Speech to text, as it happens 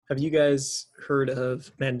Have you guys heard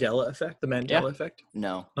of Mandela effect? The Yeah. Mandela effect?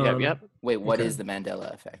 No. Yep. Wait, what Okay. is the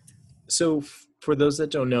Mandela effect? So for those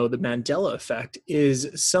that don't know, the Mandela effect is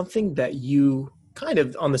something that you kind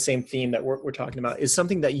of on the same theme that we're talking about is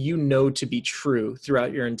something that you know to be true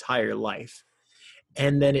throughout your entire life.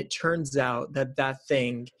 And then it turns out that that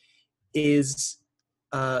thing is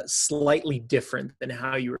slightly different than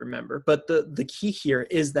how you remember. But the key here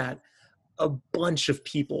is that a bunch of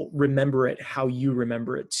people remember it how you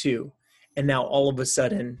remember it too. And now all of a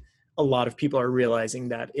sudden, a lot of people are realizing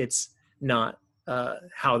that it's not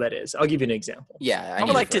how that is. I'll give you an example. Yeah, I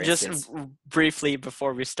would like to just briefly,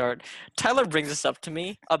 before we start, Tyler brings this up to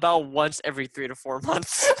me about once every 3 to 4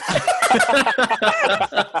 months.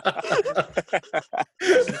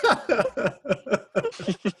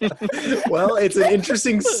 Well, it's an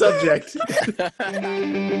interesting subject.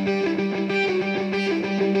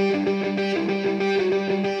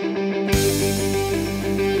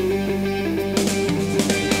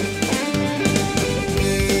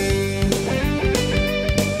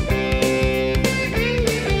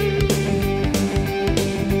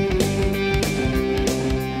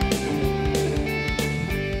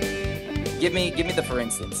 Give me the for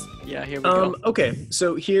instance. Yeah, here we go. Okay,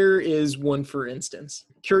 so here is one for instance.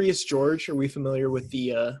 Curious George, are we familiar with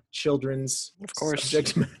the children's Of course.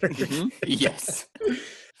 subject matter? Yes.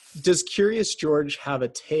 Does Curious George have a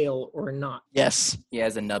tail or not? Yes. He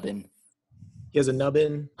has a nubbin. He has a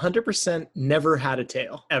nubbin. 100% never had a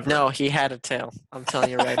tail, ever. No, he had a tail. I'm telling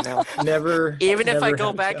you right now. Never. Even if I never go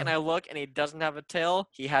had a back tail. and I look and he doesn't have a tail,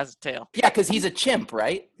 he has a tail. Yeah, because he's a chimp,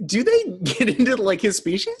 right? Do they get into like his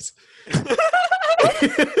species?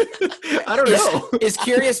 I don't know. Is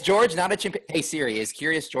Curious George not a chimp? Hey Siri, is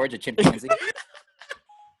Curious George a chimpanzee? Here's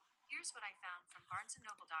what I found from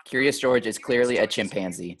BarnesandNoble.com. Curious George is clearly a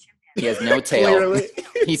chimpanzee. He has no tail. Clearly.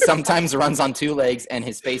 He sometimes runs on 2 legs, and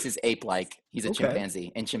his face is ape-like. He's a Okay.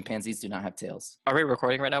 chimpanzee, and chimpanzees do not have tails. Are we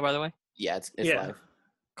recording right now, by the way? Yeah, it's Yeah. live.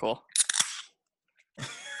 Cool.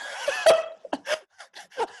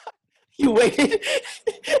 You waited.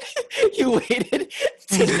 You waited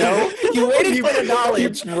to know. You waited for the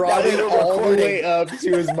knowledge. He brought that we it were all the recording. way up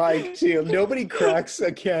to his mic too. Nobody cracks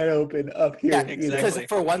a can open up here. Yeah, either. exactly. Because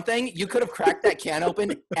for one thing, you could have cracked that can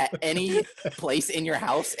open at any place in your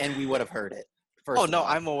house, and we would have heard it. First Oh, of no, all.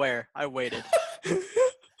 I'm aware. I waited.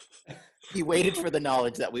 He waited for the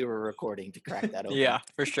knowledge that we were recording to crack that open. Yeah,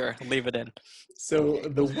 for sure. Leave it in. So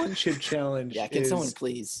the one chip challenge Yeah, can is someone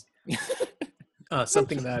please?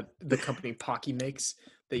 something that the company Pocky makes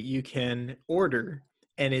that you can order,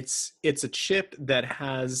 and it's a chip that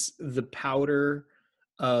has the powder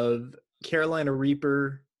of Carolina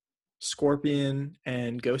Reaper, Scorpion,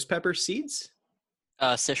 and Ghost Pepper seeds.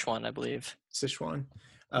 Sichuan, I believe. Sichuan.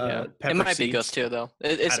 Yeah. Pepper It might be seeds. Ghost too, though. I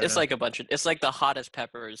don't It's know. like a bunch of. It's like the hottest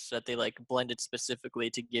peppers that they like blended specifically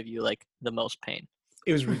to give you like the most pain.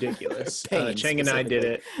 It was ridiculous. Pain Chang and I did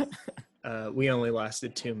it. specifically. We only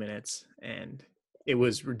lasted 2 minutes, and it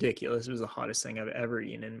was ridiculous. It was the hottest thing I've ever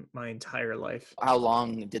eaten in my entire life. How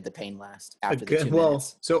long did the pain last A after the good- 2 well,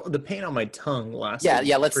 minutes? so the pain on my tongue lasted.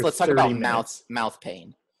 Yeah. Let's for talk 30 about minutes. mouth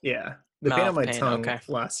pain. Yeah, the pain on Mouth my pain, tongue okay.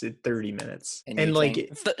 lasted 30 minutes, And and you, like Chang?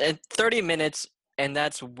 And 30 minutes, and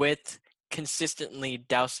that's with consistently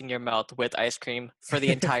dousing your mouth with ice cream for the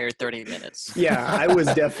entire 30 minutes. yeah, I was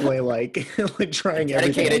definitely like like trying everything.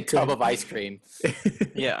 I Dedicated tub could. of ice cream.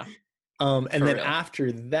 Yeah. And For then real.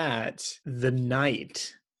 after that, the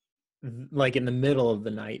night, like in the middle of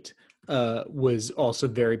the night, was also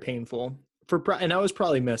very painful. And I was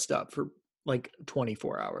probably messed up for like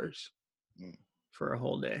 24 hours Mm. for a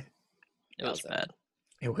whole day. It was bad.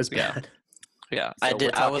 It was Yeah. bad. Yeah. So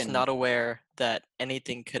we're I was talking- not aware that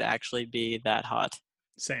anything could actually be that hot.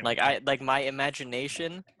 Same. Like my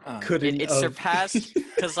imagination, Couldn't it have- surpassed,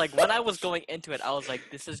 because like when I was going into it, I was like,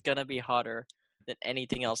 this is gonna be hotter than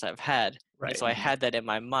anything else I've had. right. And so I had that in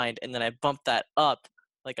my mind, and then I bumped that up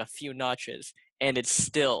like a few notches, and it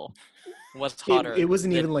still was hotter. it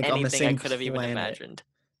wasn't than even like on the anything I same could have even planet. imagined.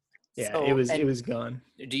 Yeah, So- it was and- gone.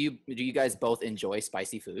 Do you guys both enjoy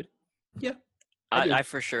spicy food? I do. I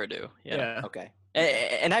for sure do. Yeah. Yeah. Okay.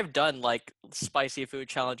 And I've done like spicy food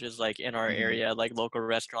challenges like in our Mhm. area, like local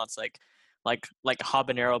restaurants, like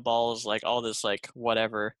habanero balls, like all this like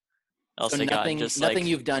whatever else So they got. nothing Just nothing like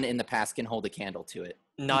you've done in the past can hold a candle to it.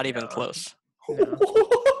 not even No. close. No.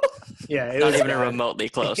 Yeah, it Not was even bad. remotely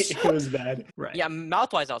close. It was bad. Right. Yeah,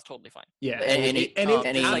 mouth wise I was totally fine. Yeah, Any- after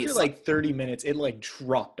any- like 30 minutes, it like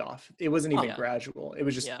dropped off. It wasn't even Yeah. gradual. It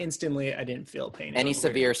was just Yeah. instantly. I didn't feel pain. Any anymore.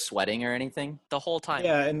 severe sweating or anything? The whole time.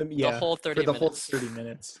 Yeah, and the whole 30 for the whole minutes. 30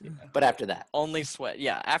 minutes. Yeah. But after that. Only sweat.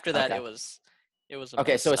 Yeah. After that Okay. it was It was a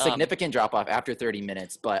Okay, mess. so a significant drop off after 30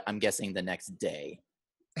 minutes, but I'm guessing the next day.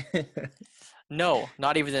 No,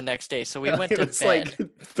 not even the next day. So we went it to was bed. like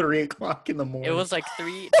 3 o'clock in the morning. It was like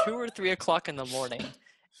 2 or 3 o'clock in the morning,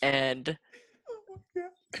 and Oh my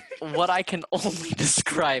God. what I can only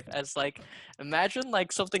describe as like, imagine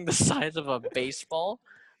like something the size of a baseball,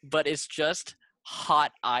 but it's just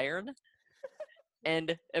hot iron.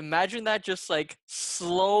 And imagine that just like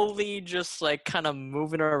slowly just like kind of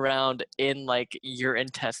moving around in like your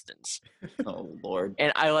intestines. Oh Lord.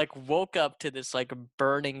 And I like woke up to this like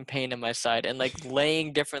burning pain in my side and like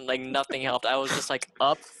laying different, like nothing helped. I was just like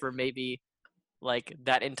up for maybe like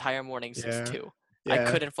that entire morning since Yeah. 2. Yeah.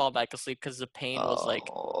 I couldn't fall back asleep because the pain was like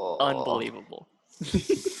unbelievable.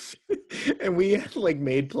 And we had like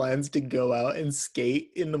made plans to go out and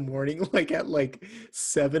skate in the morning, like at like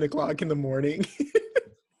 7 o'clock in the morning.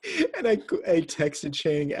 And I texted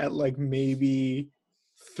Chang at like maybe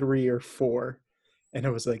 3 or 4, and I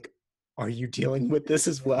was like, "Are you dealing with this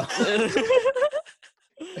as well?"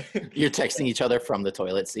 You're texting each other from the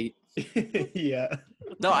toilet seat. Yeah.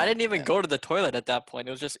 No, I didn't even go to the toilet at that point.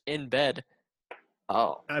 It was just in bed.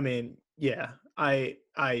 Oh. I mean, yeah, I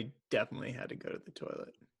definitely had to go to the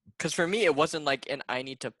toilet. Because for me, it wasn't like an I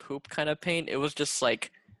need to poop kind of pain. It was just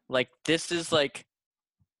like this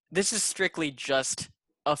is strictly just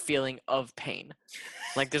a feeling of pain.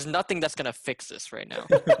 Like there's nothing that's gonna fix this right now.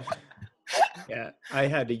 Yeah, I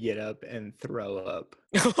had to get up and throw up.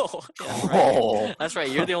 Oh, yeah, right. Oh. That's right.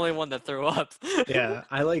 You're the only one that threw up. Yeah,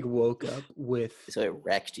 I like woke up with So it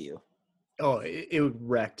wrecked you. it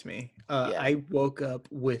wrecked me. Yeah. I woke up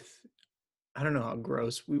with, I don't know how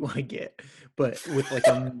gross we want to get, but with like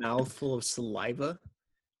a mouthful of saliva,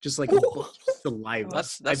 just like a bunch of saliva.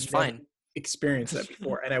 That's I've fine. never experienced that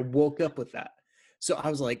before, and I woke up with that. So I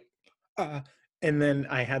was like, and then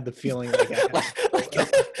I had the feeling like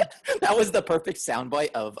That was the perfect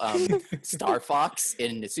soundbite of Star Fox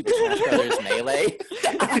in Super Smash Brothers Melee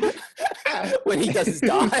when he does his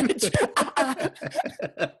dodge.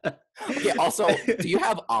 Okay, also, do you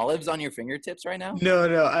have olives on your fingertips right now?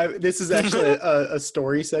 No. This is actually a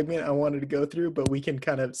story segment I wanted to go through, but we can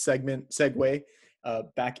kind of segue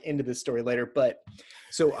back into the story later. But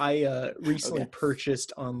so I recently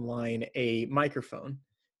purchased online a microphone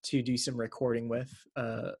to do some recording with,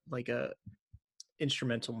 like a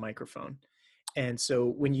instrumental microphone. And so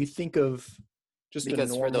when you think of just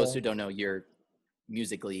Because for those who don't know, you're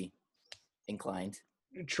musically inclined.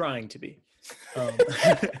 trying to be,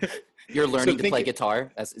 You're learning to think- play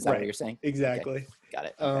guitar. Is that Right. what you're saying? exactly. Okay, got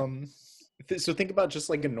it. Okay. So think about just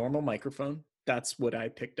like a normal microphone. That's what I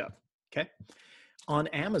picked up. Okay. On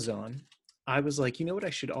Amazon, I was like, you know what I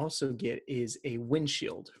should also get is a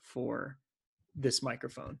windshield for this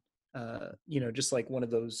microphone. Just like one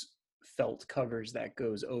of those felt covers that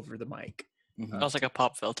goes over the mic. Mhm. That was like a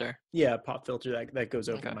pop filter. Yeah, pop filter that goes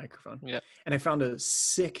over the Okay. microphone. Yeah. And I found a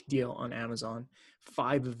sick deal on Amazon,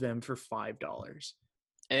 5 of them for $5.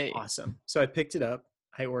 Hey. Awesome. So I picked it up,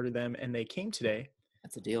 I ordered them, and they came today.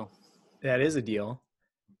 That's a deal. That is a deal.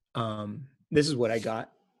 This is what I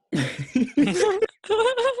got.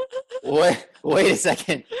 What? Wait a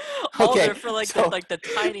second. Oh, Okay, they're for like so- the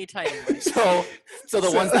tiny ones. So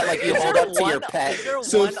the ones that like you Is hold there up to your one- pet. Is there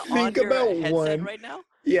So one on think your about headset one. right now?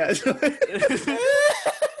 Yeah.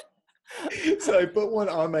 So I put one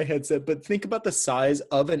on my headset, but think about the size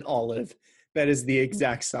of an olive. That is the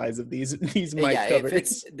exact size of these mic Yeah,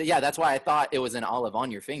 covers. that's why I thought it was an olive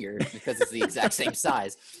on your finger because it's the exact same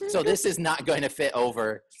size. So this is not going to fit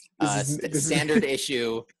over This is- standard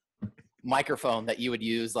issue microphone that you would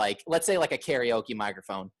use, like let's say like a karaoke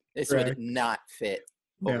microphone. This Correct. would not fit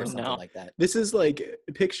over No. something No. like that. This is like,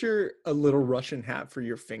 picture a little Russian hat for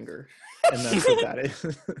your finger, and that's what that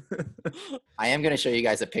is. I am going to show you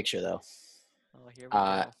guys a picture though. Oh, here we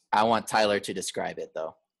go. I want Tyler to describe it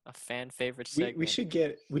though. A fan favorite segment. we should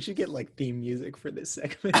get like theme music for this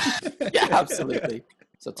segment. Yeah, absolutely.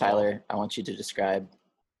 So Tyler, I want you to describe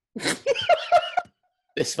this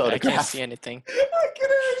I photograph. can't see anything. I can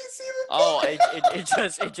already see the Oh,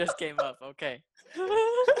 it just came up. Okay.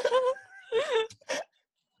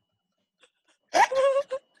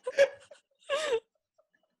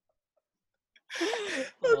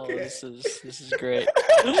 Oh, Okay. this is great.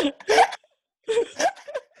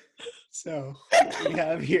 So what we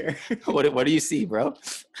have here, What do you see, bro?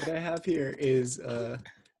 what I have here is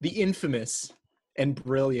the infamous and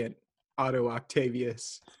brilliant Otto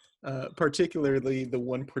Octavius, particularly the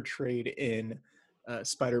one portrayed in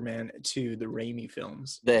Spider-Man 2, the Raimi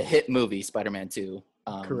films. The hit movie Spider-Man 2.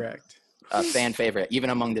 Correct. A fan favorite,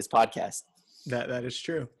 even among this podcast. That is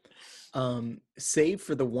true. Save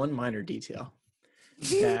for the one minor detail.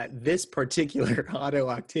 that this particular Otto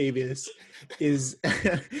Octavius is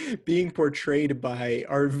being portrayed by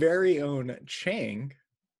our very own Chang.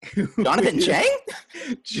 Jonathan Chang?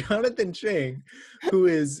 Jonathan Chang, who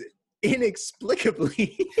is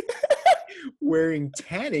inexplicably wearing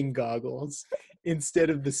tanning goggles instead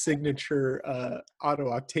of the signature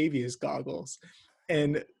Otto Octavius goggles,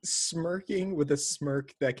 and smirking with a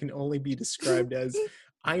smirk that can only be described as,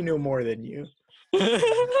 I know more than you.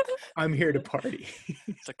 I'm here to party.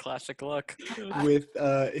 It's a classic look. With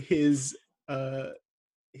his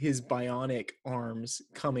bionic arms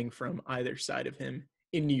coming from either side of him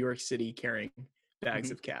in New York City carrying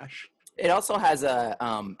bags of cash. It also has a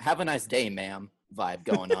 "Have a nice day, ma'am" vibe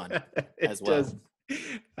going on as well. Does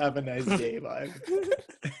have a nice day vibe.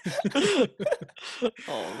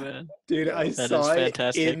 Oh man, Dude, I That saw is it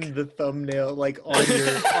fantastic. in the thumbnail, like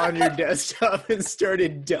on your desktop, and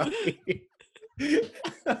started dying.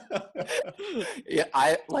 Yeah,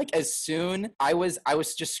 I like as soon I was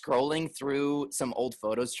just scrolling through some old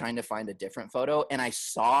photos trying to find a different photo, and I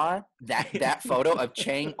saw that photo of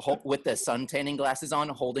Chang with the sun tanning glasses on,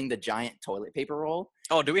 holding the giant toilet paper roll.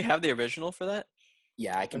 Oh, do we have the original for that?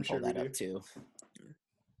 Yeah, I can I'm pull sure we that up do. too.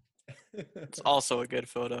 It's also a good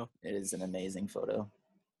photo. It is an amazing photo.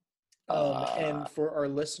 And for our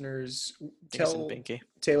listeners, Thanks, and tell Binky.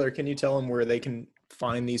 Taylor, can you tell them where they can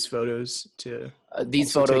find these photos to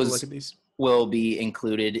These also take a photos look at these? will be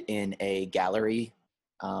included in a gallery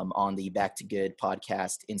on the Back to Good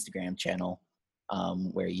podcast Instagram channel,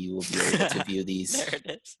 where you will be able to view these There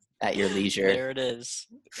it is. at your leisure. There it is.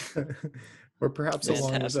 Or perhaps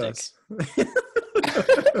along with us.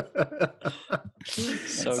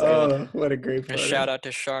 So good. Oh, what a great A photo. shout out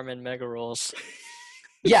to Charmin Mega Rolls.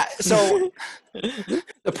 Yeah, so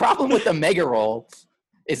the problem with the mega roll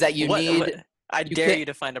is that you need. I you dare can't- you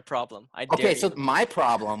to find a problem. I dare Okay, so you. my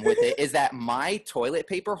problem with it is that my toilet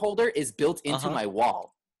paper holder is built into Uh-huh. my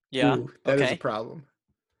wall. Yeah. Ooh, that is okay. a problem.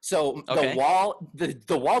 So Okay.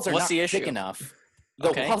 the walls are What's not the thick issue? enough. The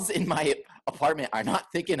Okay. walls in my apartment are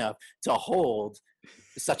not thick enough to hold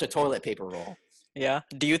such a toilet paper roll. Yeah.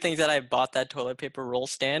 Do you think that I bought that toilet paper roll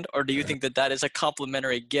stand, or do you think that that is a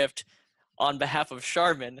complimentary gift on behalf of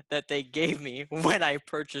Charmin that they gave me when I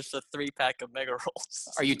purchased a 3-pack of Mega Rolls?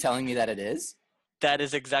 Are you telling me that it is? That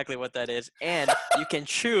is exactly what that is. And you can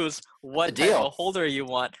choose what The type deal. of holder you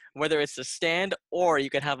want, whether it's a stand or you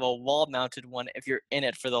can have a wall-mounted one if you're in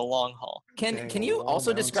it for the long haul. Can Dang, you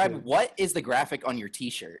also describe wall-mounted. what is the graphic on your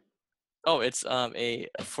T-shirt? Oh, it's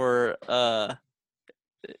for Yeah,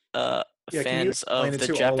 can you fans explain of it the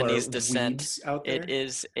to all our Japanese descent. weebs out there? It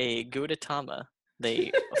is a Gudetama,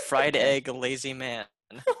 the fried egg lazy man,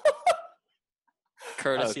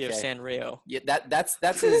 courtesy of Okay. Sanrio. Yeah, that's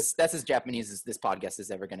as Japanese as this podcast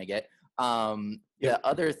is ever gonna get. Yep. The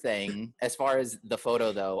other thing, as far as the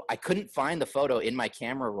photo though, I couldn't find the photo in my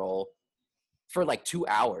camera roll for like 2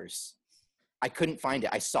 hours. I couldn't find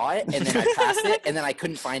it. I saw it and then I passed it and then I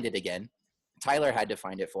couldn't find it again. Tyler had to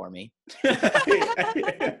find it for me.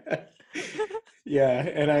 Yeah,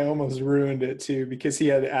 and I almost ruined it too because he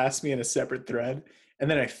had asked me in a separate thread, and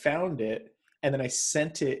then I found it, and then I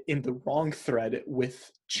sent it in the wrong thread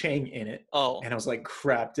with Chang in it, Oh, and I was like,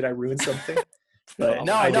 "Crap! Did I ruin something?" But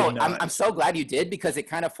No, I did no, not. I'm so glad you did because it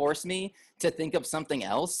kind of forced me to think of something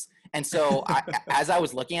else. And so as I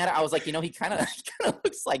was looking at it, I was like, he kind of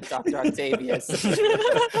looks like Dr. Octavius.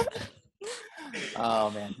 Oh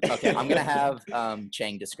man. Okay, I'm gonna have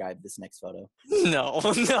Chang describe this next photo. no,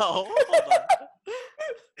 no. Hold on.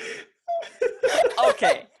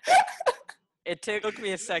 Okay. It took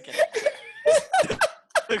me a second.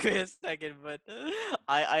 Took me a second, but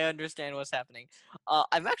I understand what's happening.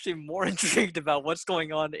 I'm actually more intrigued about what's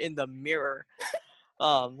going on in the mirror.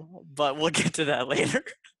 But we'll get to that later.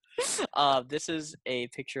 This is a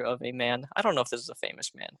picture of a man. I don't know if this is a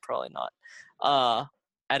famous man, probably not.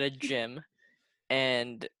 At a gym,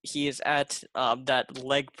 and he is at that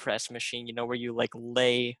leg press machine, where you like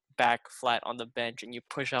lay back flat on the bench and you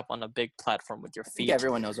push up on a big platform with your I think feet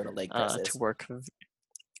everyone knows what a leg press is. to work.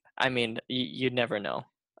 I mean, you never know.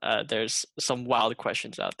 There's some wild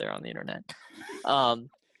questions out there on the internet.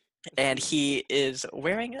 And he is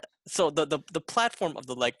wearing so the platform of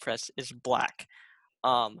the leg press is black.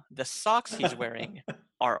 The socks he's wearing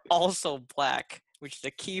are also black, which is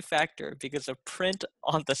a key factor because the print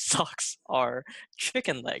on the socks are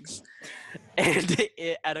chicken legs. And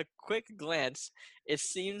at a quick glance, it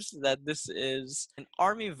seems that this is an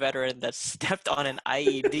army veteran that stepped on an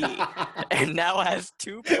IED and now has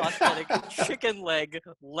 2 prosthetic chicken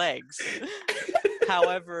legs.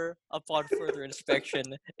 However, upon further inspection,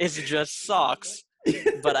 it's just socks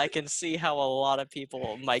but I can see how a lot of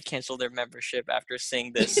people might cancel their membership after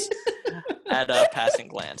seeing this at a passing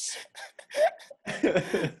glance.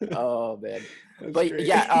 Oh man. That's But great.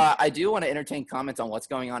 yeah, I do want to entertain comments on what's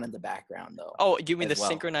going on in the background, though. Oh, you mean As the well.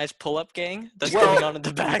 synchronized pull-up gang that's Well, going on in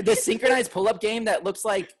the back? The synchronized pull-up game that looks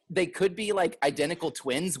like they could be like identical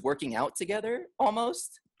twins working out together,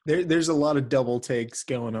 almost. There's a lot of double takes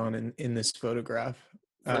going on in this photograph.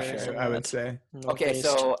 For sure. I would say. No Okay, taste.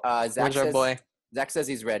 so Zach Where's our boy? says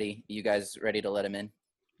he's ready. You guys ready to let him in?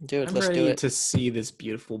 Dude, I'm let's do ready it. to see this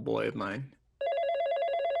beautiful boy of mine.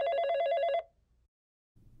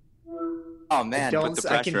 Oh man, Don't-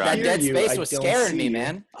 the I can pressure on. that hear dead you, space I was don't scaring see me, you.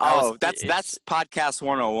 man. Oh, it's- that's podcast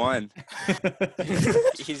 101.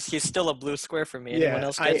 He's still a blue square for me. Anyone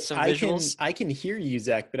else get some visuals? I can hear you,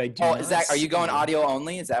 Zach, but I do Oh, not Zach, are you see going audio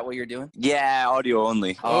only? Is that what you're doing? Yeah, audio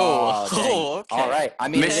only. Oh, dang. oh, okay. All right. I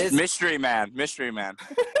mean, it is. Mystery man. Mystery man.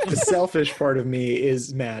 The selfish part of me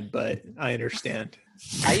is mad, but I understand.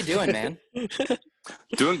 How you doing, man?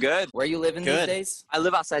 Doing good. Where you living these Good. days? I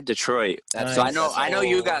live outside Detroit. That's So Nice. I know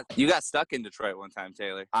you Oh. got stuck in Detroit one time,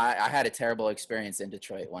 Taylor. I had a terrible experience in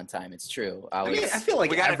Detroit one time. It's true. I was. I feel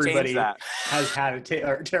like We gotta everybody change that. has had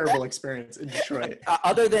a terrible experience in Detroit.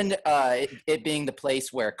 Other than it being the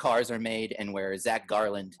place where cars are made and where Zach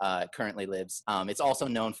Garland currently lives, it's also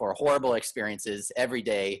known for horrible experiences every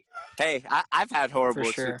day. Hey, I've had horrible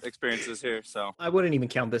sure. experiences here, so. I wouldn't even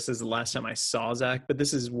count this as the last time I saw Zach, but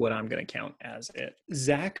this is what I'm going to count as it.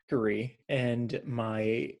 Zachary and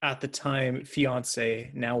my, at the time,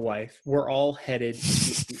 fiance, now wife, were all headed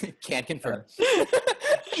to Can't confirm.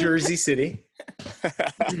 Jersey City.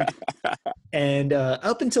 And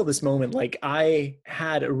up until this moment, like I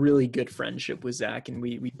had a really good friendship with Zach, and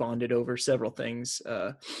we bonded over several things,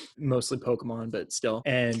 mostly Pokemon, but still.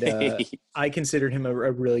 And I considered him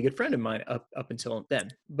a really good friend of mine up until then.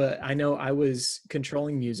 But I know I was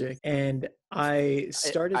controlling music, and I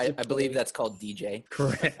started. I to believe play- that's called DJ.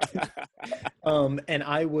 correct. And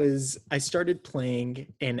I started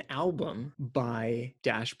playing an album by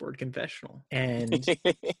Dashboard Confessional, and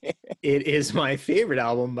it is my favorite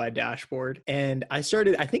album by Dashboard. And I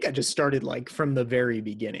think I just started like from the very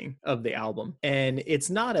beginning of the album. And it's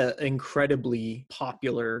not an incredibly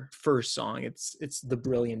popular first song. It's The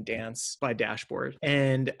Brilliant Dance by Dashboard.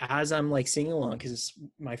 And as I'm like singing along, because it's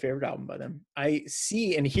my favorite album by them, I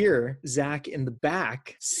see and hear Zach in the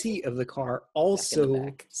back seat of the car also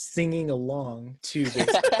back. singing along to this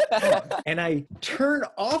song. And I turn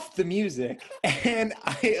off the music and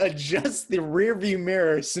I adjust the rear view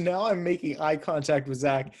mirror. So now I'm making eye contact with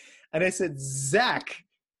Zach. And I said, Zach,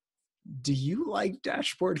 do you like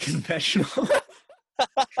Dashboard Confessional?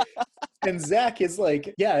 And Zach is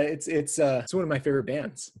like, yeah, it's one of my favorite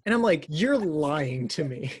bands. And I'm like, you're lying to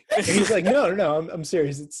me. And he's like, no, I'm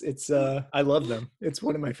serious. It's I love them. It's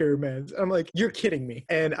one of my favorite bands. I'm like, you're kidding me.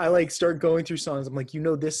 And I like start going through songs. I'm like, you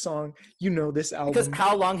know this song, you know this album. Because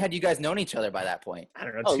how long had you guys known each other by that point? I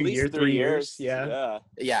don't know, Oh, at 2 least years, 3 years. Yeah. Yeah.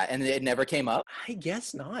 Yeah, and it never came up. I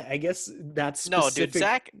guess not. I guess that's No, dude,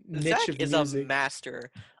 Zach niche of is music. a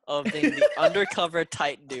master of being the undercover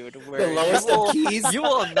tight dude where The lowest you will, of keys. you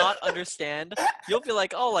will not understand. You'll be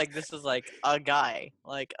like, oh, like this is like a guy,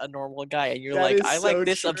 like a normal guy. And you're That like, is I like so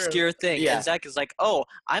this true. obscure thing. Yeah. And Zach is like, oh,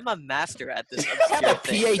 I'm a master at this I have a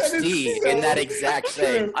obscure thing. PhD in that exact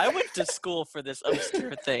thing. I went to school for this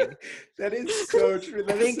obscure thing. That is so true.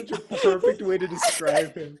 That is such a perfect way to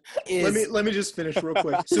describe him. Let me just finish real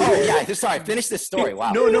quick. So Oh yeah, sorry. Finish this story.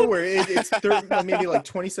 Wow. No worry. It's maybe like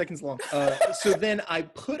 20 seconds long. So then I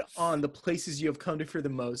put on the Places You Have Come to Fear the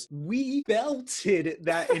Most. We belted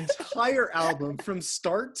that entire album from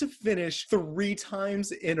start to finish 3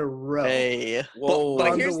 times in a row. Hey. Whoa.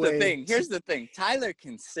 But on here's the the way thing. Here's the thing. Tyler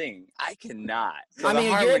can sing. I cannot. So I the mean,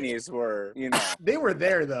 you're- harmonies were, you know. They were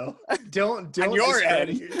there though. Don't On your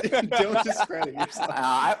discredit don't discredit yourself.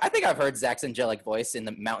 I think I've heard Zach's angelic voice in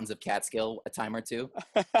the mountains of Catskill a time or two.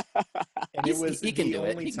 And it was he can the do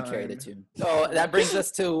it. only He can carry the time- tune. So that brings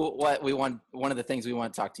us to what we want. One of the things we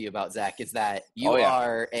want to talk to you about, Zach, is that you Oh, yeah.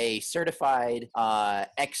 are a certified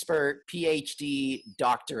expert, PhD,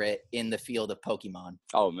 doctorate in the field of Pokemon.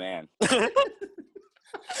 Oh man.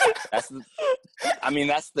 That's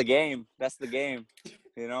the game. That's the game.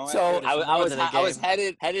 You know. So- It is more than a I was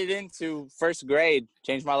game. headed into first grade.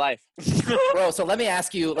 Changed my life. Bro, so let me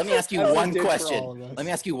ask you As it one did for question. all of us. Let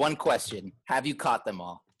me ask you one question. Have you caught them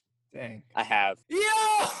all? Dang. I have.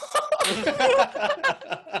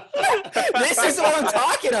 This is what I'm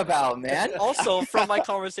talking about, man. Also, from my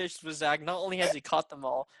conversations with Zach, not only has he caught them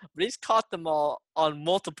all, but he's caught them all on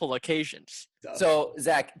multiple occasions. So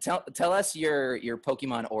Zach, tell us your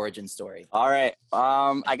Pokemon origin story. All right.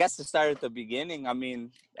 I guess to start at the beginning, I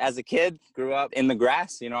mean, as a kid, grew up in the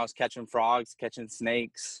grass. You know, I was catching frogs, catching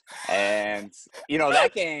snakes, and you know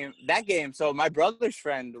that game. So my brother's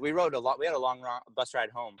friend, we had a long bus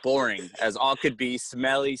ride home. Boring as all could be,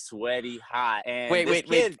 smelly, sweaty, hot. And Wait.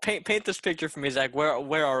 Paint this picture for me, Zach.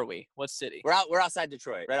 Where are we? What city? We're outside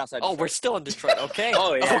Detroit, right outside. Oh, Detroit. we're still in Detroit. Okay.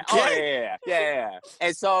 Oh yeah. Okay. Yeah.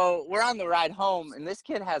 And so we're on the ride home, and this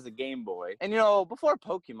kid has a Game Boy. And you know, before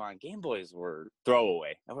Pokemon, Game Boys were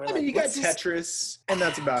throwaway. And we're I mean, you got "What's this?" Tetris, and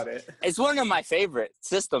that's about it. It's one of my favorite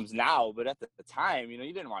systems now, but at the time, you know,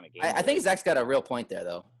 you didn't want a Game Boy. I think Zach's got a real point there,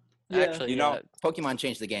 though. Actually, you know, Pokemon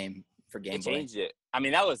changed the game for Game it Boy. changed it. I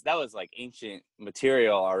mean, that was like ancient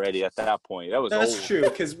material already at that point. That was That's old. true,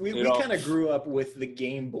 because we You know? kind of grew up with the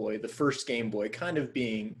Game Boy, the first Game Boy, kind of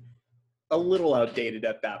being a little outdated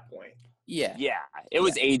at that point. Yeah. Yeah, it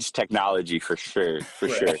was age technology for sure,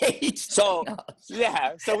 Right. sure. So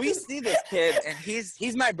yeah, so we see this kid, and he's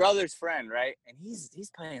my brother's friend, right? And he's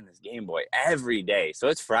playing this Game Boy every day. So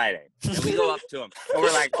it's Friday, and we go up to him, and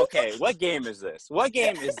we're like, okay, what game is this? What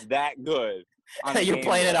game is that good? on the You're Game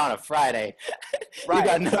playing Boy? it on a Friday. Right, You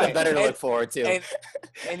got nothing right. better to And- look forward to.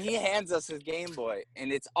 And he hands us his Game Boy, and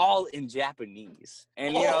it's all in Japanese.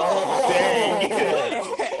 And you know, Oh,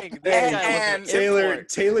 dang. Dang, that guy was an And import.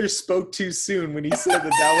 Taylor spoke too soon when he said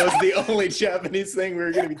that was the only Japanese thing we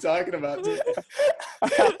were going to be talking about today.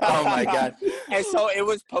 Oh my god. And so it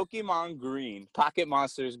was Pokemon Green, Pocket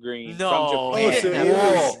Monsters Green No, from Oh, he Japan. so didn't it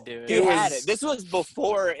have was- green, dude. He it had was- it. This was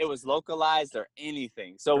before it was localized or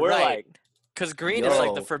anything. So we're like, because green is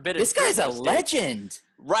like the Yo, forbidden. This guy's fruit a in the States. legend.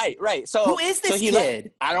 right. So Who is this so he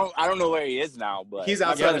kid? I don't know where he is now, but He's my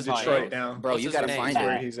outside of brother's Detroit like, now. Bro, What's you his gotta name? find That's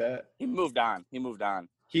where him. he's at. He moved on.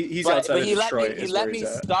 He's But outside he of let Detroit. me is let where me he's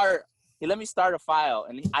at. start. He let me start a file,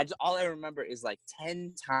 and all I remember is like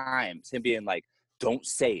 10 times him being like, "Don't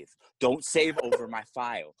save over my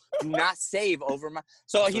file. Do not save over my."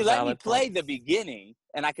 So That's he a let me valid play point. the beginning,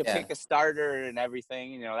 and I could Yeah. pick a starter and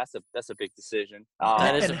everything. You know, that's a big decision.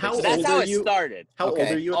 That is And a how big So that's old how are it you? started. How old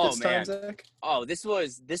Okay. are you at Oh, this time, man. Zach? Oh, this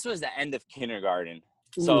was the end of kindergarten.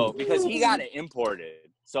 So Ooh. because he got it imported,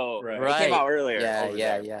 so Right. it came out earlier. Yeah, over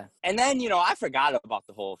yeah, there. yeah. And then, you know, I forgot about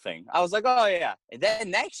the whole thing. I was like, oh, yeah. And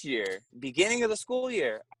then next year, beginning of the school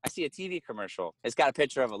year, I see a TV commercial. It's got a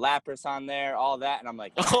picture of a Lapras on there, all that. And I'm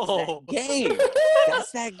like, that's Oh. that game.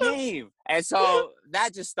 That's that game. And so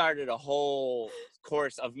that just started a whole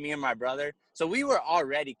course of me and my brother. So we were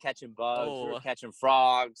already catching bugs. We Oh. were catching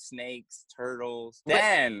frogs, snakes, turtles. But-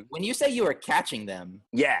 Then, When you say you were catching them,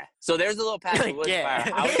 yeah. So there's a little patch of woods by our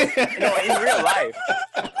house. Yeah. No, in real life.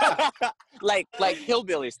 like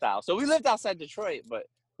hillbilly style. So we lived outside Detroit, but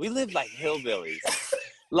we lived like hillbillies.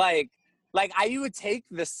 like I would take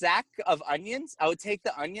the sack of onions, I would take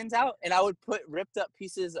the onions out, and I would put ripped up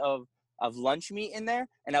pieces of lunch meat in there,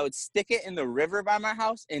 and I would stick it in the river by my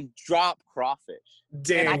house and drop crawfish.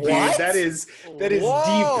 Dang, dude, What? that is deep.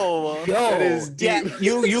 Whoa. That is Yo, deep.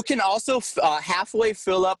 Yeah, you can also halfway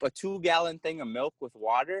fill up a 2-gallon thing of milk with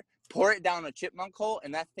water, pour it down a chipmunk hole,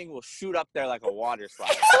 and that thing will shoot up there like a water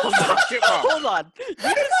slide. Chipmunk. Hold on. You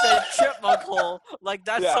just said chipmunk hole like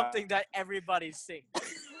that's Yeah. something that everybody's seen.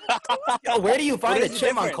 Yo, where do you find a it's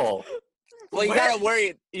chipmunk different. hole? Well, you Where- gotta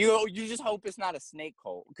worry. You just hope it's not a snake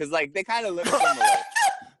hole, because like they kind of look similar.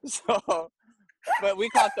 So, but we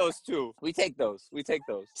caught those too. We take those.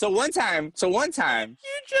 So one time, You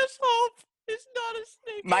just hope it's not a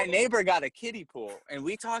snake. my hole. neighbor got a kiddie pool, and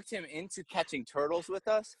we talked him into catching turtles with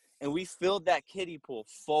us, and we filled that kiddie pool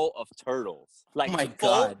full of turtles. Like Oh my full-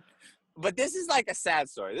 god. But this is like a sad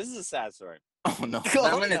story. This is a sad story. Oh no. But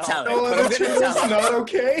I'm gonna no. tell it. Oh, But I'm the gonna tell turtle's it. not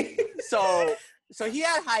okay. So he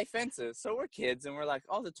had high fences. So we're kids, and we're like,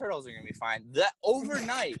 oh, the turtles are gonna be fine. That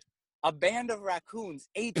overnight, a band of raccoons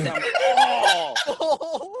ate them all.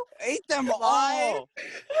 Ate them all.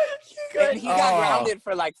 And he got Oh. grounded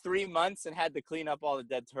for like 3 months and had to clean up all the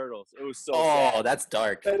dead turtles. It was so Oh, sad. that's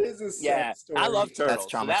dark. That is a sad Yeah, story. I love turtles.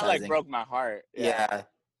 So that like traumatizing. broke my heart. Yeah.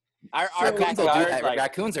 Our Raccoons will do backyard, that. like,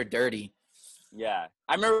 Raccoons are dirty. yeah.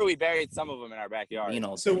 I remember we buried some of them in our backyard. You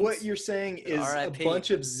know. So what you're saying is a R.I.P. bunch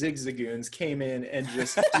of zigzagoons came in and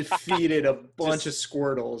just defeated a bunch of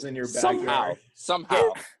squirtles in your backyard.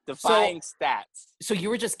 somehow, defying stats. So you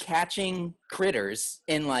were just catching critters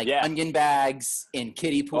in like Yeah. onion bags, in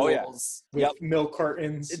kiddie Oh, yeah. pools. With Yep. milk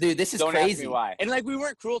cartons. Dude, this is Don't ask crazy. me why. And like we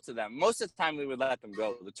weren't cruel to them. Most of the time we would let them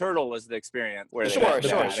go. The turtle was the experience where they Sure, got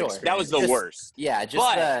sure, bad sure. experience. That was the Just- worst. Yeah, just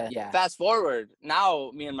But yeah. Fast forward,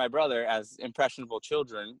 now me and my brother, as impressionable children,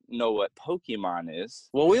 children know what Pokemon is,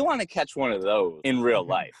 well, we want to catch one of those in real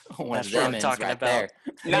life. One That's of what I'm them is talking right about. there.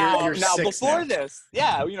 Now, You're six before now. this,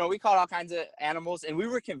 yeah, we caught all kinds of animals, and we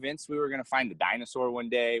were convinced we were going to find a dinosaur one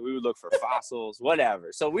day. We would look for fossils, whatever.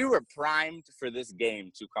 So we were primed for this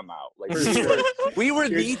game to come out. Like, For sure. we were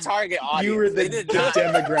the You're- target audience. You were the They did not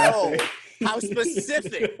demographic. know how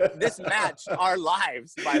specific this matched our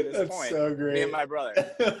lives by this That's point. so great. Me and my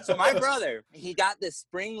brother. So my brother, he got this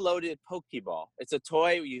spring-loaded Pokeball. It's a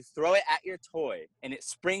toy. You throw it at your toy, and it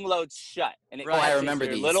spring-loads shut. And it Right. I catches remember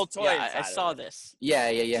your these. little toy. Yeah, I inside of saw it. this. Yeah.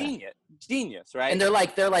 Genius, right? And they're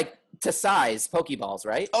like to size Pokeballs,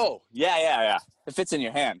 right? oh, yeah. It fits in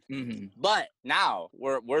your hand. Mm-hmm. But now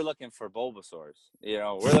we're looking for Bulbasaurs. We're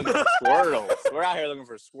looking for Squirtles. We're out here looking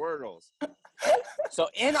for Squirtles. So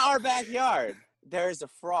in our backyard, there's a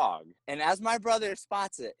frog. And as my brother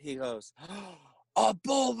spots it, he goes, a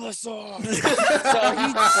Bulbasaur.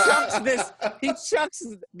 So he chucks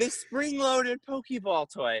this spring-loaded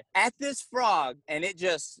Pokeball toy at this frog, and it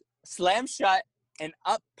just slams shut, and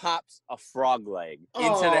up pops a frog leg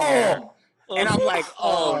into the air. And I'm like,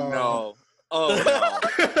 oh no. Oh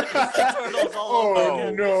no. Turtles all Oh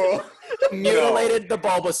over. no. Mutilated the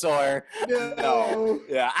Bulbasaur. No.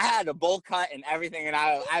 Yeah, I had a bowl cut and everything, and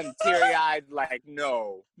I'm teary-eyed, like,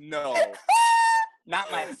 no.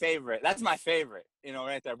 Not my favorite. That's my favorite.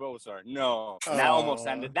 Right there, Bulbasaur. No. That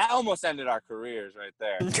almost ended our careers right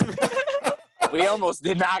there. We almost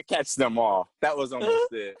did not catch them all. That was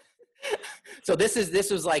almost it. So this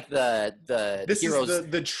was like the This heroes. is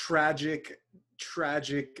the tragic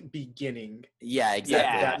beginning Yeah,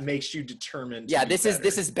 exactly. Yeah. that makes you determined. to Yeah, be this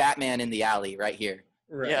better. is Batman in the alley right here.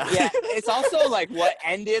 Right. Yeah. Yeah, it's also like what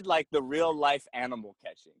ended like the real life animal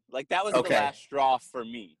catching. Like that was Okay. the last straw for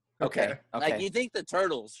me. Okay. Like you think the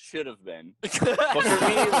turtles should have been, but for me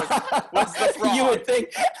it was the frog. You would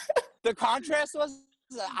think. The contrast was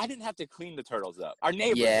I didn't have to clean the turtles up. Our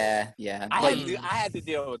neighbor. did. Yeah. I But- had to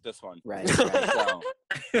deal with this one. right. So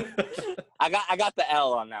I got the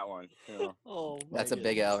L on that one. Oh, my That's a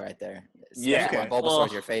big goodness. L right there. Yeah. Especially when Okay. Bulbasaur's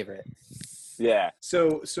Oh. your favorite. Yeah.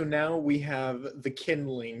 So now we have the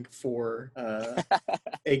kindling for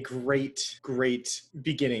a great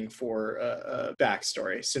beginning for a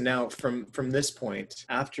backstory. So now from this point,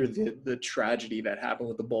 after the tragedy that happened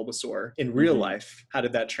with the Bulbasaur in real Mhm. life, how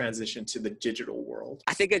did that transition to the digital world?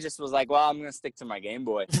 I think I just was like, well, I'm gonna stick to my Game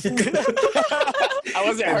Boy. I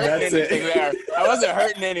wasn't And hurting that's it. anything there. I wasn't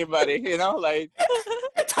hurting anybody, like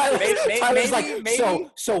Tyler's like, maybe-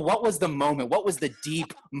 so what was the moment? What was the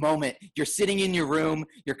deep moment? You're sitting in your room,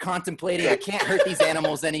 you're contemplating, I can't hurt these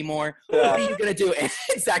animals anymore. What are you gonna do? And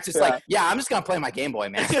Zach's just like, yeah, I'm just gonna play my Game Boy,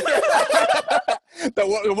 man.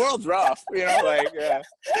 the world's rough, yeah.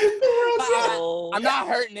 Oh. I'm not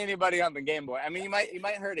hurting anybody on the Game Boy. I mean, you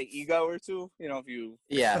might hurt an ego or two, if you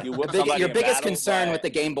Yeah. You whip somebody Your in biggest battle, concern but- with the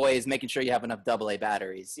Game Boy is making sure you have enough AA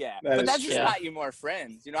batteries. yeah. That But is that just true. got you more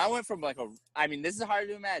friends. I went from this is hard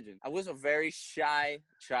to imagine. I was a very shy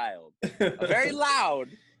child, a very loud,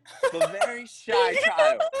 but very shy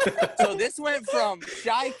child. So this went from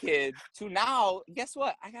shy kid to now, guess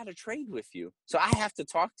what? I got to trade with you. So I have to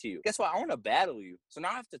talk to you. Guess what? I want to battle you. So now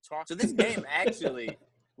I have to talk. So this game actually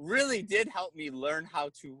really did help me learn how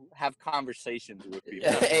to have conversations with people.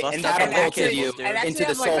 And That's catapulted actually- you dude. And actually into the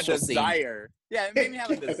have, like, a social scene. desire. Yeah, it made me have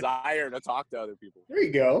a desire to talk to other people. There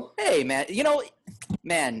you go. Hey, man,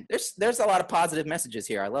 there's a lot of positive messages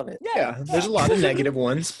here. I love it. Yeah, there's a lot of negative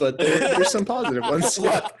ones, but there's some positive ones.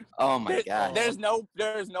 Look, oh my god. There's no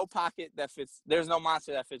pocket that fits. There's no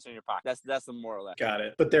monster that fits in your pocket. That's the moral lesson. Got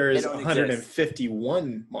it. But there is They don't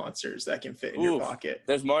 151 monsters that can fit in your Oof. pocket.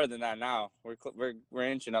 There's more than that now. We're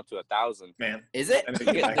inching up to 1,000. Man, Is it? I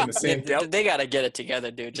think you're back in the same. They gotta get it together,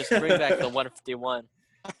 dude. Just bring back the 151.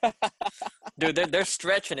 Dude, they're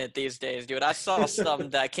stretching it these days, dude. I saw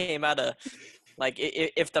some that came out of like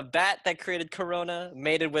if the bat that created Corona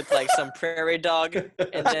mated with like some prairie dog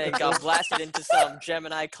and then got blasted into some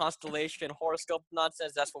Gemini constellation horoscope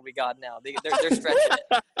nonsense, that's what we got now. They're stretching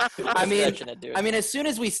it. I mean, Stretching it, dude. as soon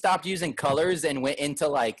as we stopped using colors and went into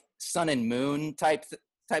like sun and moon type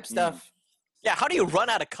stuff. Yeah, how do you run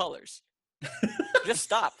out of colors? Just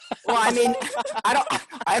stop. Well, I mean, I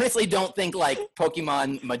honestly don't think like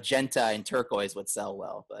Pokemon Magenta and Turquoise would sell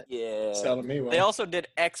well, but Yeah. Sell to me. They also did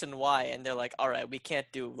X and Y, and they're like, all right, we can't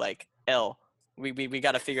do like L. We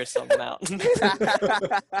got to figure something out.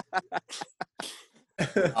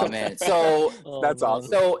 oh man. So Oh, That's man.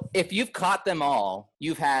 awesome. so if you've caught them all,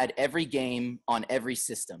 you've had every game on every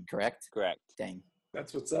system, correct? Correct. Dang.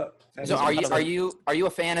 That's what's up. That So is are what's you up. are you a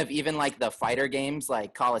fan of even like the fighter games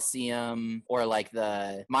like Coliseum or like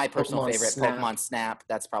my personal Pokemon favorite Snap. Pokemon Snap?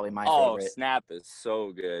 That's probably my Oh, favorite. Snap is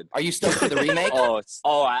so good. Are you stoked for the remake?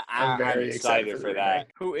 I'm very excited the for that. remake.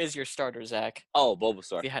 Who is your starter, Zach? Oh,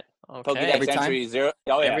 Bulbasaur. If you had, okay. Pokédex Every time? entry 0.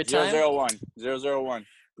 Oh yeah, Every time? 001. 001.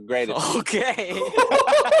 The greatest. Okay.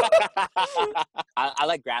 I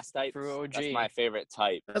like grass types. True OG. That's my favorite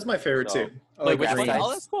type. That's my favorite So- too. I Wait, like which grass one? types. Oh,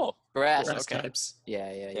 that's cool. Grass. Grass Okay. types.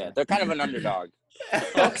 Yeah. They're kind of an underdog.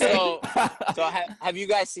 Okay. So have you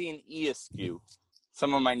guys seen Eiscue?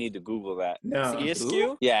 Someone might need to Google that. No.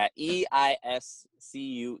 ESQ? Yeah, Eiscue.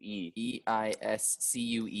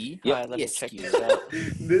 Eiscue. Yep. Alright, let me check Eiscue. this out.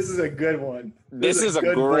 This is a good one. This is a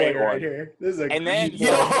good great boy right one. here. This is a And then- good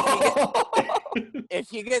Yo! If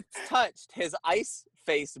he gets touched, his ice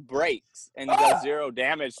face breaks and he does 0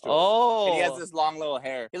 damage to him. Oh. And he has this long little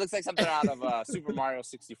hair. He looks like something out of Super Mario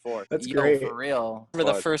 64. That's Yo, great. for real. For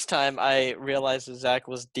the Fuck. first time I realized that Zach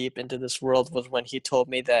was deep into this world was when he told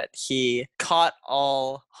me that he caught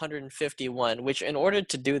all 151, which in order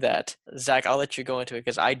to do that, Zach, I'll let you go into it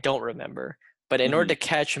because I don't remember. But in order to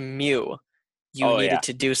catch Mew, you Oh, needed yeah.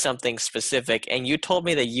 to do something specific. And you told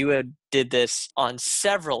me that you had did this on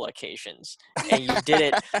several occasions. And you did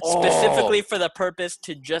it specifically for the purpose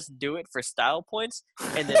to just do it for style points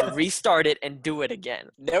and then restart it and do it again.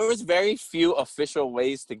 There was very few official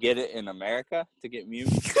ways to get it in America, to get Mew.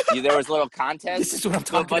 There was little contests. This is what I'm But,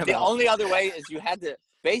 talking but the about. only other way is you had to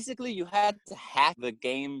hack the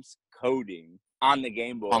game's coding on the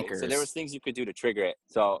Game Boy. So Bonkers. there was things you could do to trigger it.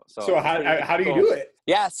 So So how do you do it?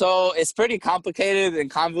 Yeah, so it's pretty complicated and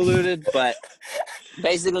convoluted, but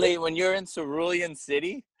basically when you're in Cerulean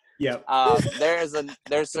City, Yep. there's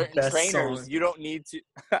certain Best trainers song. you don't need to.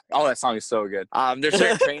 Oh, that song is so good. There's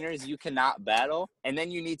certain trainers you cannot battle, and then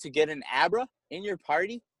you need to get an Abra in your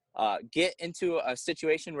party. Get into a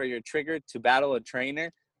situation where you're triggered to battle a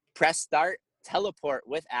trainer. Press start, teleport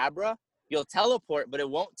with Abra. You'll teleport, but it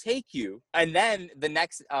won't take you. And then the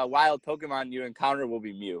next wild Pokemon you encounter will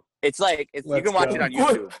be Mew. It's like you Let's can watch go. it on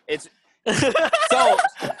YouTube. It's so.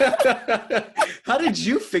 How did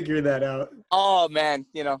you figure that out? Oh man,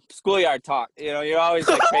 schoolyard talk. You're always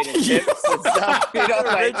like trading tips and stuff.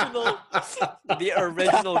 The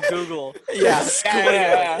original Google. Yeah.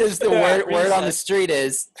 Yeah. Is the Yeah, word on the reset. street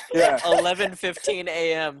is 11:15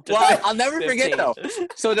 a.m. to Well, I'll never forget though.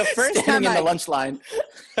 So the first standing time in the lunch line.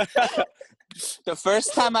 the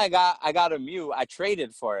first time I got a Mew, I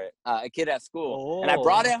traded for it. A kid at school, and I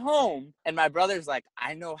brought it home. And my brother's like,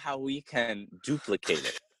 I know how we can duplicate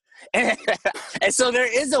it. And so there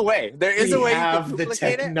is a way. There is a way you have can the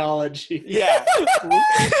duplicate it. technology. Yeah.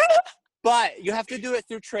 But you have to do it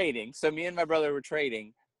through trading. So me and my brother were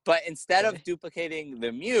trading. But instead of duplicating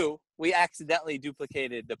the Mew, we accidentally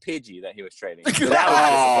duplicated the Pidgey that he was trading. So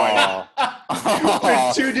that was disappointing.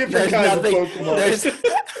 There's two different There's kinds nothing- of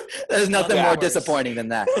Pokemon. There's nothing Yeah. more disappointing than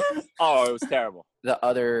that. Oh, it was terrible. The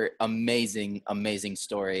other amazing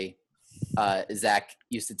story Zach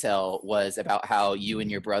used to tell was about how you and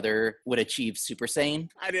your brother would achieve Super Saiyan.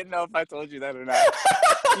 I didn't know if I told you that or not.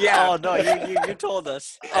 Yeah. Oh no, you told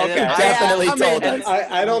us. And Okay. then I- Definitely I mean, told and- us.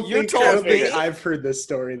 I don't You think told me. I've heard this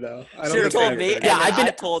story though. I don't You think told I've me, heard and it. Yeah, then I've been-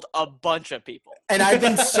 I told a bunch of people. And I've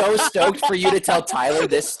been so stoked for you to tell Tyler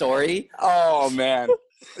this story. Oh man.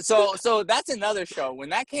 So that's another show. When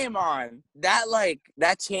that came on, that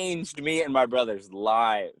changed me and my brother's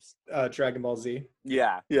lives. Dragon Ball Z.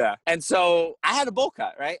 Yeah. And so I had a bowl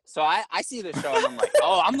cut, right? So I see the show and I'm like,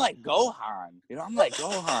 oh, I'm like Gohan. I'm like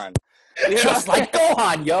Gohan. Just like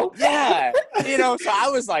Gohan, yo. Yeah. So I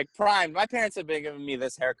was like primed. My parents have been giving me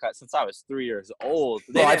this haircut since I was 3 years old.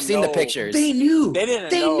 They Well, I've didn't seen the know- pictures. They knew. They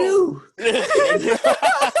didn't They know. knew.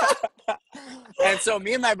 And so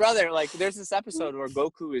me and my brother, there's this episode where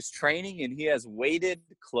Goku is training and he has weighted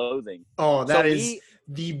clothing. Oh, that So is he-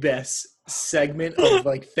 the best segment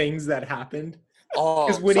of things that happened. Oh,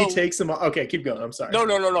 Because when he so- takes them off, okay, keep going. I'm sorry.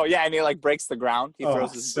 No. Yeah, and he breaks the ground. He Oh,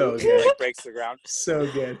 throws his so boot good. and breaks the ground.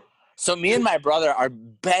 So good. So me and my brother are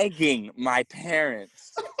begging my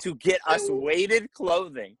parents to get us weighted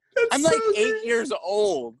clothing. That's I'm like so 8 great. years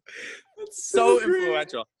old. That's So great.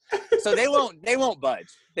 influential. So they won't budge.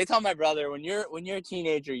 They tell my brother when you're a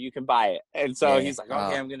teenager you can buy it. And so Yeah. he's like, okay,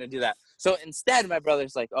 Wow. I'm gonna do that. So instead my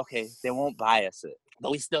brother's like, okay, they won't buy us it,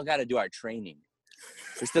 but we still got to do our training.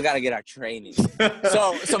 We still got to get our training.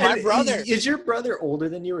 So my And brother- is your brother older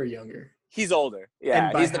than you or younger? He's older. Yeah,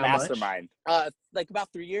 And by he's the how much? mastermind. Like about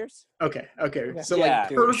 3 years. Okay. Yeah. So Yeah. like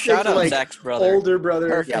Dude, perfect, shout out like Zach's brother. older brother.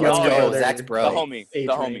 Perfect. Yeah, let's younger go. brother, Zach's bro. The homie. age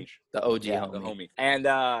The homie. range. The OG Yeah, homie. the homie.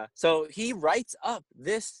 And so he writes up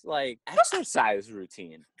this like exercise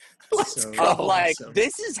routine Let's So go. of like awesome.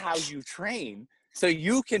 this is how you train so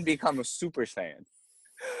you can become a Super Saiyan.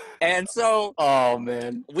 And so Oh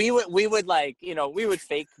man. we would like, you know, we would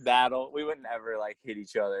fake battle. We wouldn't ever like hit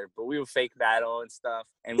each other, but we would fake battle and stuff.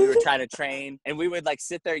 And we would try to train, and we would like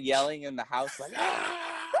sit there yelling in the house like,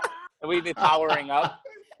 and we'd be powering up.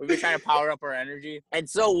 We'd be trying to power up our energy. And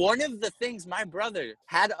so one of the things my brother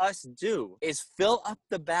had us do is fill up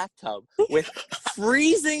the bathtub with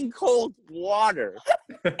freezing cold water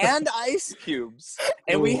and ice cubes.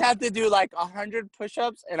 And we Ooh. had to do like 100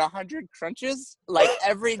 push-ups and 100 crunches like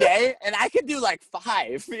every day. And I could do like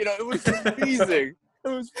 5. You know, it was freezing. It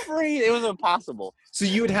was freezing. It was impossible. So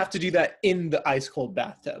you would have to do that in the ice cold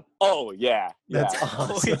bathtub. Oh, yeah. That's yeah.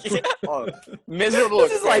 awesome. Oh, miserable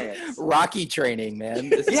This is like experience. Rocky training, man.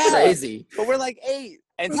 This is Yeah. crazy. But we're like 8.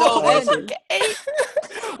 And Whoa, so then,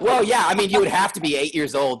 awesome. Well, yeah, I mean, you would have to be 8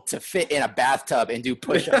 years old to fit in a bathtub and do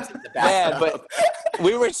push-ups in the Yeah, bathtub. but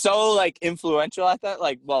we were so like influential at that.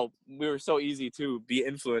 Like, well, we were so easy to be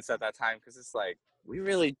influenced at that time because it's like we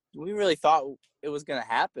really thought it was gonna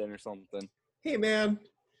happen or something. Hey man,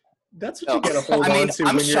 that's what No, you gotta hold I mean, on to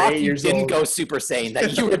I'm when you're shocked 8 you years didn't old. go Super Saiyan,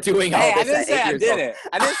 that you were doing all Hey, I this didn't at say 8 I years old. didn't.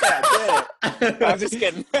 I didn't say I did. I'm just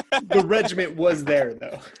kidding. The regiment was there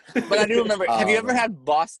though. But I do remember. Have you ever man. had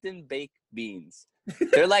Boston baked beans?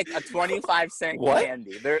 They're like a 25-cent What?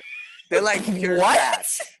 candy. They're like pure What?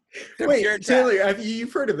 trash. They're Wait, pure trash. Taylor,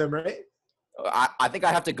 you've heard of them, right? I think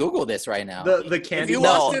I have to Google this right now. The If candy. you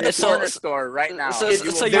No, walk through the it's so- corner store right now, so- you so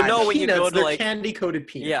will you find know them. when you go to, they're like- candy coated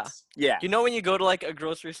peanuts. Yeah. You know when you go to like a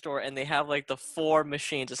grocery store and they have like the 4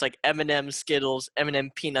 machines, it's like M&M, Skittles,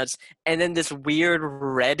 M&M peanuts, and then this weird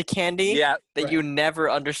red candy Yeah. that Right. you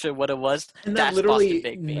never understood what it was. And that That's literally Boston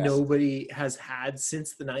baked beans. nobody has had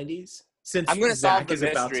since the 90s. Since I'm gonna Zach solve the is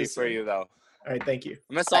about mystery to for say- you, though. All right, thank you.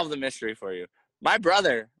 I'm gonna solve the mystery for you. My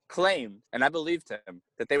brother claimed, and I believed him,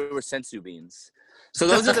 that they were sensu beans. So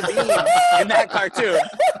those are the beans in that cartoon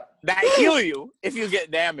that heal you if you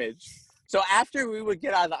get damaged. So after we would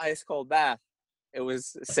get out of the ice cold bath, it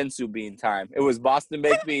was sensu bean time. It was Boston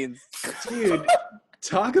baked beans. Dude,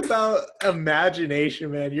 talk about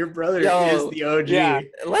imagination, man. Your brother Yo, is the OG. yeah.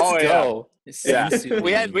 Let's Oh, yeah. go. Yeah. Sensu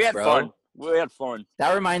We had beans, bro. fun. We had fun.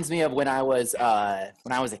 That reminds me of when I was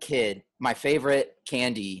a kid. My favorite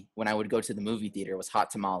candy when I would go to the movie theater was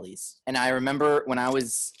hot tamales. And I remember when I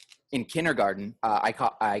was in kindergarten, I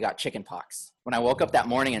got chicken pox. When I woke up that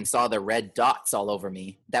morning and saw the red dots all over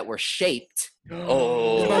me that were shaped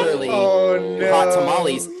literally Oh, no. hot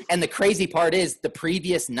tamales. And the crazy part is, the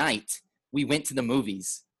previous night we went to the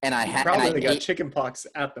movies and I had Probably and I got ate, chicken pox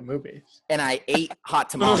at the movies. and I ate hot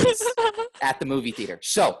tamales at the movie theater.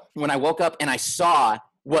 So when I woke up and I saw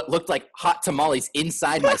what looked like hot tamales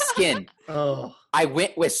inside my skin, Oh, I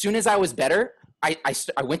went, as soon as I was better, I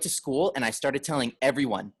went to school and I started telling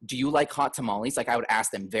everyone, do you like hot tamales? Like, I would ask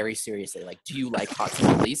them very seriously, like, do you like hot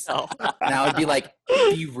tamales? Oh. And I would be like,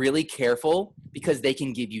 be really careful because they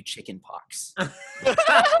can give you chicken pox.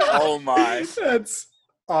 Oh my. that's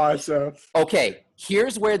awesome. Okay,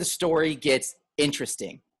 here's where the story gets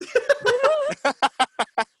interesting.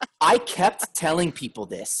 I kept telling people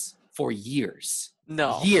this for years.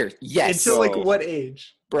 No. Years. Yes. Until like Bro. what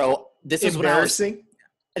age? Bro, this is Embarrassing.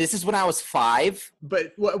 when I was 5.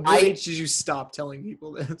 But what I- age did you stop telling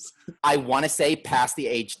people this? I want to say past the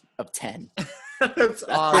age of 10. That's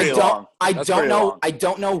pretty awesome. long. I That's don't pretty know. long. I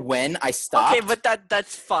don't know when I stopped. Okay, but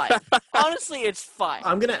that's fine. Honestly, it's fine.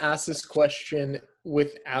 I'm gonna ask this question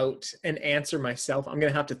without an answer myself. I'm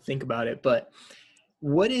gonna have to think about it. But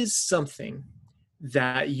what is something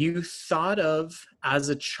that you thought of as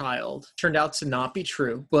a child turned out to not be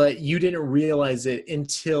true, but you didn't realize it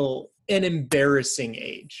until an embarrassing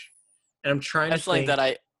age? And I'm trying That's to something think. that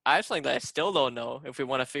I something that I still don't know if we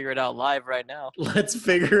want to figure it out live right now. Let's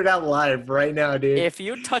figure it out live right now, dude. If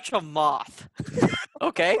you touch a moth,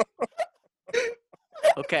 okay?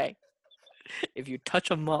 Okay. If you touch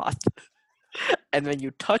a moth and then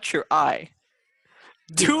you touch your eye,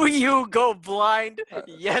 do you go blind?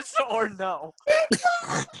 Yes or no?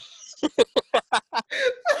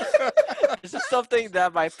 This is something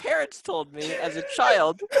that my parents told me as a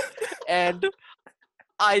child, and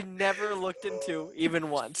I never looked into even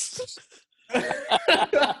once.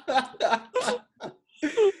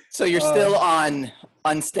 So you're still on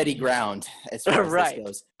unsteady ground as far as Right. this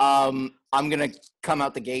goes. I'm going to come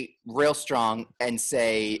out the gate real strong and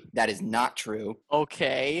say that is not true.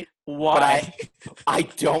 Okay. Why? I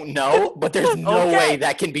don't know, but there's no Okay. way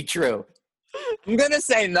that can be true. I'm gonna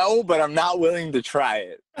say no, but I'm not willing to try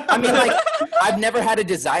it. I mean, like, I've never had a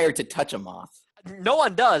desire to touch a moth. No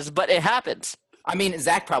one does, but it happens. I mean,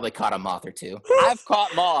 Zach probably caught a moth or two. I've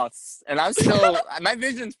caught moths, and I'm still my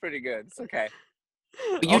vision's pretty good. It's okay.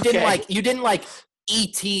 But you didn't like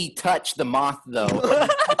E.T. touch the moth though, or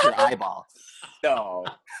touch your eyeball. No,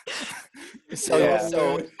 So, Yeah.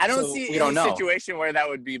 so I don't so see we don't any know. situation where that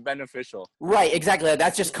would be beneficial. Right, exactly.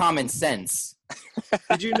 That's just common sense.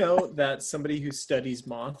 Did you know that somebody who studies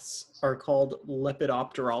moths are called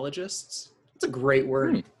lepidopterologists? It's a great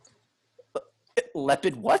word.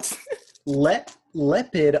 Lepid what?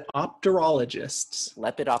 Lepidopterologists.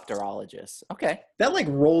 Lepidopterologist. Okay. That like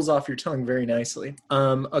rolls off your tongue very nicely.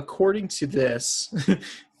 According to this,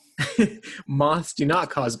 moths do not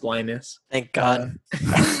cause blindness. Thank God.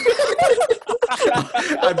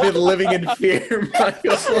 I've been living in fear my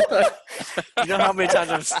whole life. You know how many times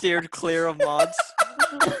I've steered clear of moths?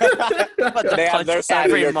 But They have their side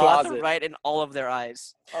of every your moth closet. right in all of their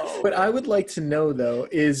eyes. What I would like to know though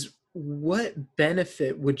is what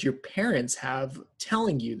benefit would your parents have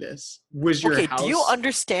telling you this? Was your Okay, house do you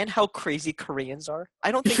understand how crazy Koreans are?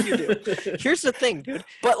 I don't think you do. Here's the thing, dude.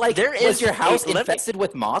 But like, There was is your house let me- infested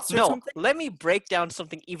with moths or No, something? let me break down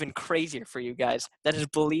something even crazier for you guys that is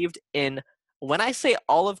believed in. When I say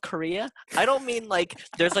all of Korea, I don't mean like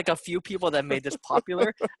there's like a few people that made this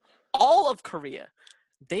popular. All of Korea,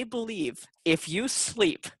 they believe if you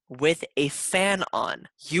sleep with a fan on,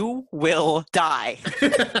 you will die.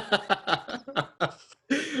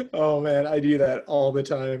 Oh man, I do that all the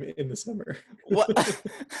time in the summer. What?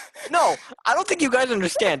 No, I don't think you guys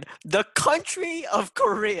understand. The country of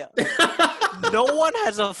Korea, no one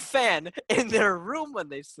has a fan in their room when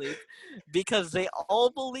they sleep because they all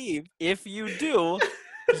believe if you do,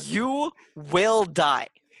 you will die.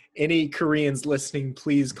 Any Koreans listening,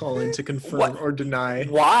 please call in to confirm What? or deny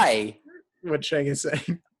Why? what Shang is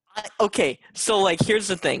saying. Okay, so like here's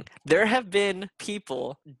the thing. There have been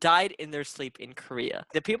people died in their sleep in Korea.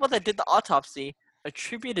 The people that did the autopsy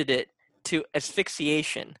attributed it to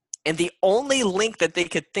asphyxiation. And the only link that they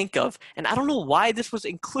could think of, and I don't know why this was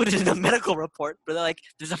included in the medical report, but they're like,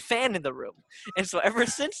 there's a fan in the room. And so ever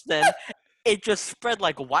since then, it just spread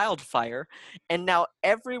like wildfire. And now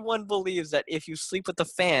everyone believes that if you sleep with a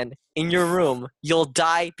fan in your room, you'll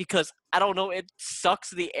die because, I don't know, it sucks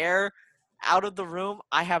the air out of the room.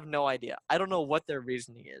 I have no idea. I don't know what their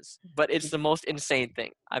reasoning is, but it's the most insane thing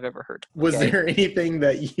I've ever heard. Was Okay. there anything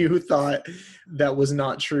that you thought that was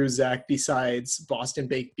not true, Zach, besides Boston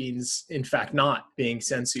baked beans, in fact, not being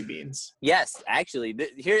sensu beans? Yes, actually,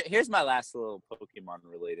 here's my last little Pokemon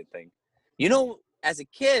related thing. You know, as a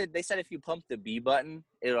kid, they said if you pump the B button,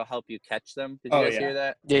 it'll help you catch them. Did you Oh, guys yeah. hear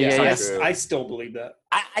that? Yeah. I still believe that.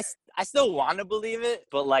 I still want to believe it,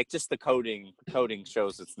 but like just the coding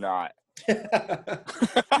shows it's not.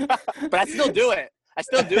 But I still do it. I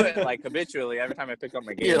still do it like habitually every time I pick up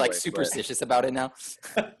my game. You're like Boy, but- superstitious about it now.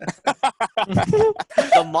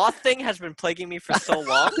 The moth thing has been plaguing me for so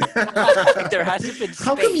long. There hasn't been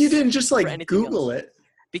How come you space didn't just for like anything Google else. it?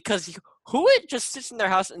 Because who would just sits in their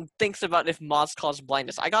house and thinks about if moths cause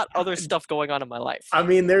blindness? I got other stuff going on in my life. I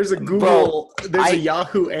mean, there's a Google, there's a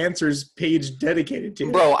Yahoo Answers page dedicated to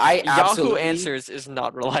it. Bro, I Yahoo absolutely Answers is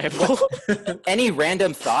not reliable. any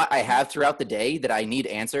random thought I have throughout the day that I need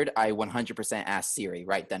answered, I 100% ask Siri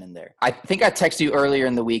right then and there. I think I texted you earlier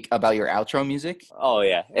in the week about your outro music. Oh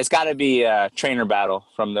yeah, it's got to be Trainer Battle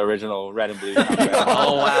from the original Red and Blue.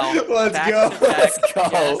 Oh, wow. Let's Back go. to back, Let's go.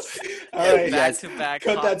 yes. All right, Back yes. to back.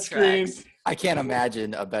 cut hot that screen. tracks. I can't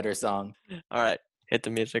imagine a better song. All right, hit the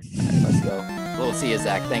music. Let's go. We'll see you,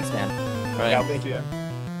 Zach. Thanks, man. All right. Yeah, thank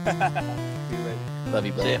you. Love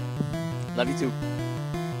you, See buddy. ya. Love you too.